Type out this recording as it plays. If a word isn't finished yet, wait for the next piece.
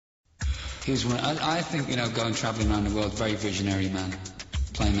He's one. I think, going travelling around the world, very visionary man,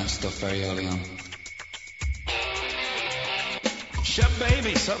 playing that stuff very early on. Shep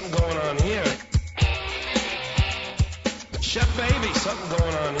baby, something going on here. Shep baby, something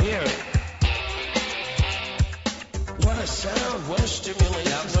going on here. What a sound, what a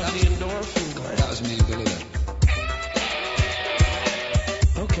stimulation of the endorphin gland. That was me and Billy there.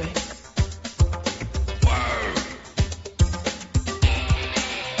 Okay.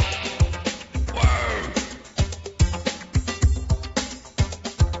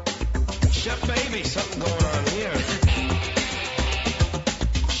 Shep baby, something going on here.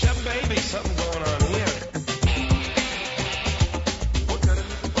 Shep baby, something going on here. What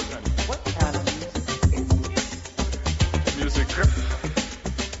kind of music is it?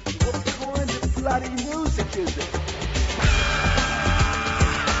 What kind of bloody music is it?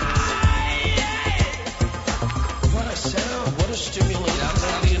 What a sound, what a stimulation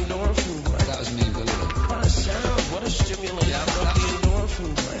of the endorphin gland. That was me and Billy there. What a sound, what a stimulation of the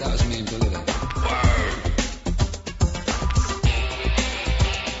endorphin gland. That was me and Billy there.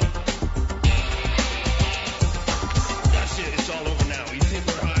 That's it, it's all over now. You think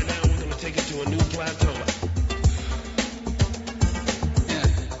we're high now, we're going to take it to a new plateau. Yeah.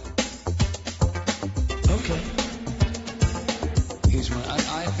 Okay. He's one.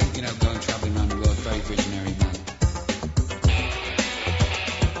 I think, going travelling around the world, very visionary man.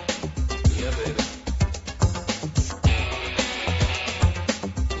 Yeah, baby.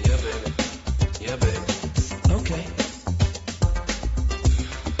 Yeah, baby. Yeah, baby. Okay.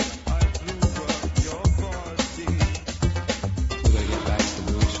 We're going to get back to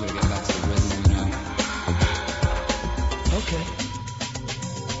the roots, we're going to get back to the rhythm, Okay.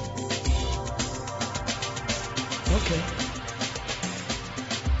 Okay.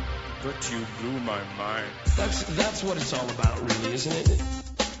 But you blew my mind. That's what it's all about, really, isn't it?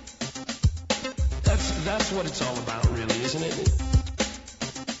 That's what it's all about, really, isn't it?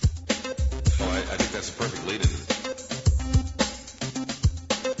 Oh, I think that's a perfect lead-in.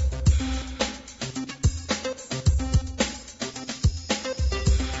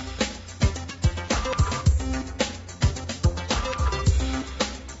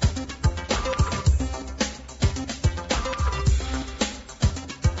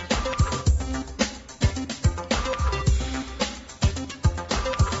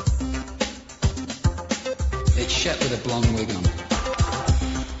 It's Shep with a blonde wig on.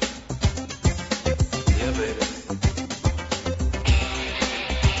 Yeah, baby.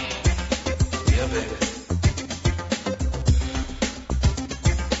 Yeah, baby.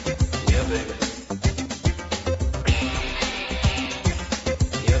 Yeah, baby.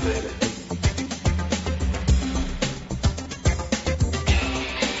 Yeah, baby.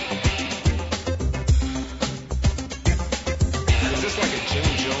 Is this like a Jim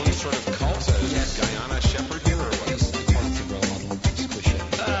Jones sort of cult? Is Guyana Sheppard here or what? He's the positive role model. It's cool shit.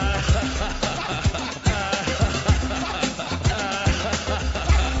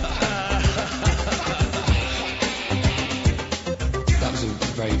 That was a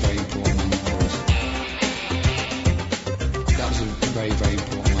very, very important moment for us. That was a very, very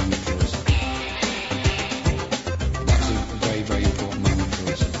important moment for us. That was a very, very important moment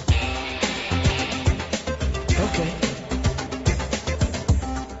for us. Okay.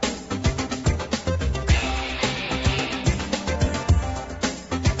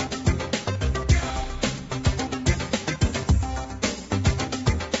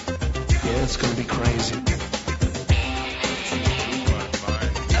 Yeah, it's gonna be crazy. Blew my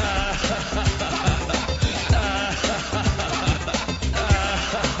mind.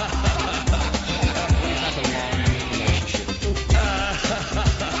 We've had a long relationship.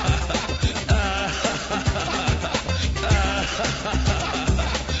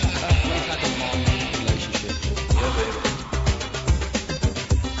 We've had a long relationship. Yeah, baby.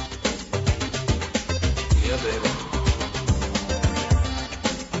 Yeah, baby.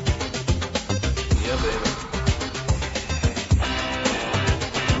 Yeah, baby.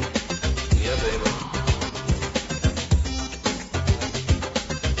 Yeah, baby.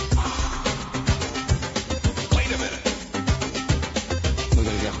 Wait a minute. We're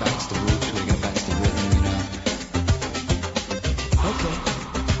going to get back to the roots, we're going to get back to the rhythm, Okay.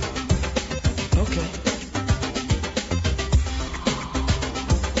 Okay.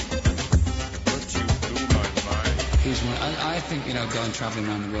 But you blew my mind. He's one. I think, going travelling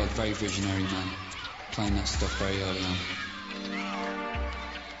around the world, very visionary man, playing that stuff very early on.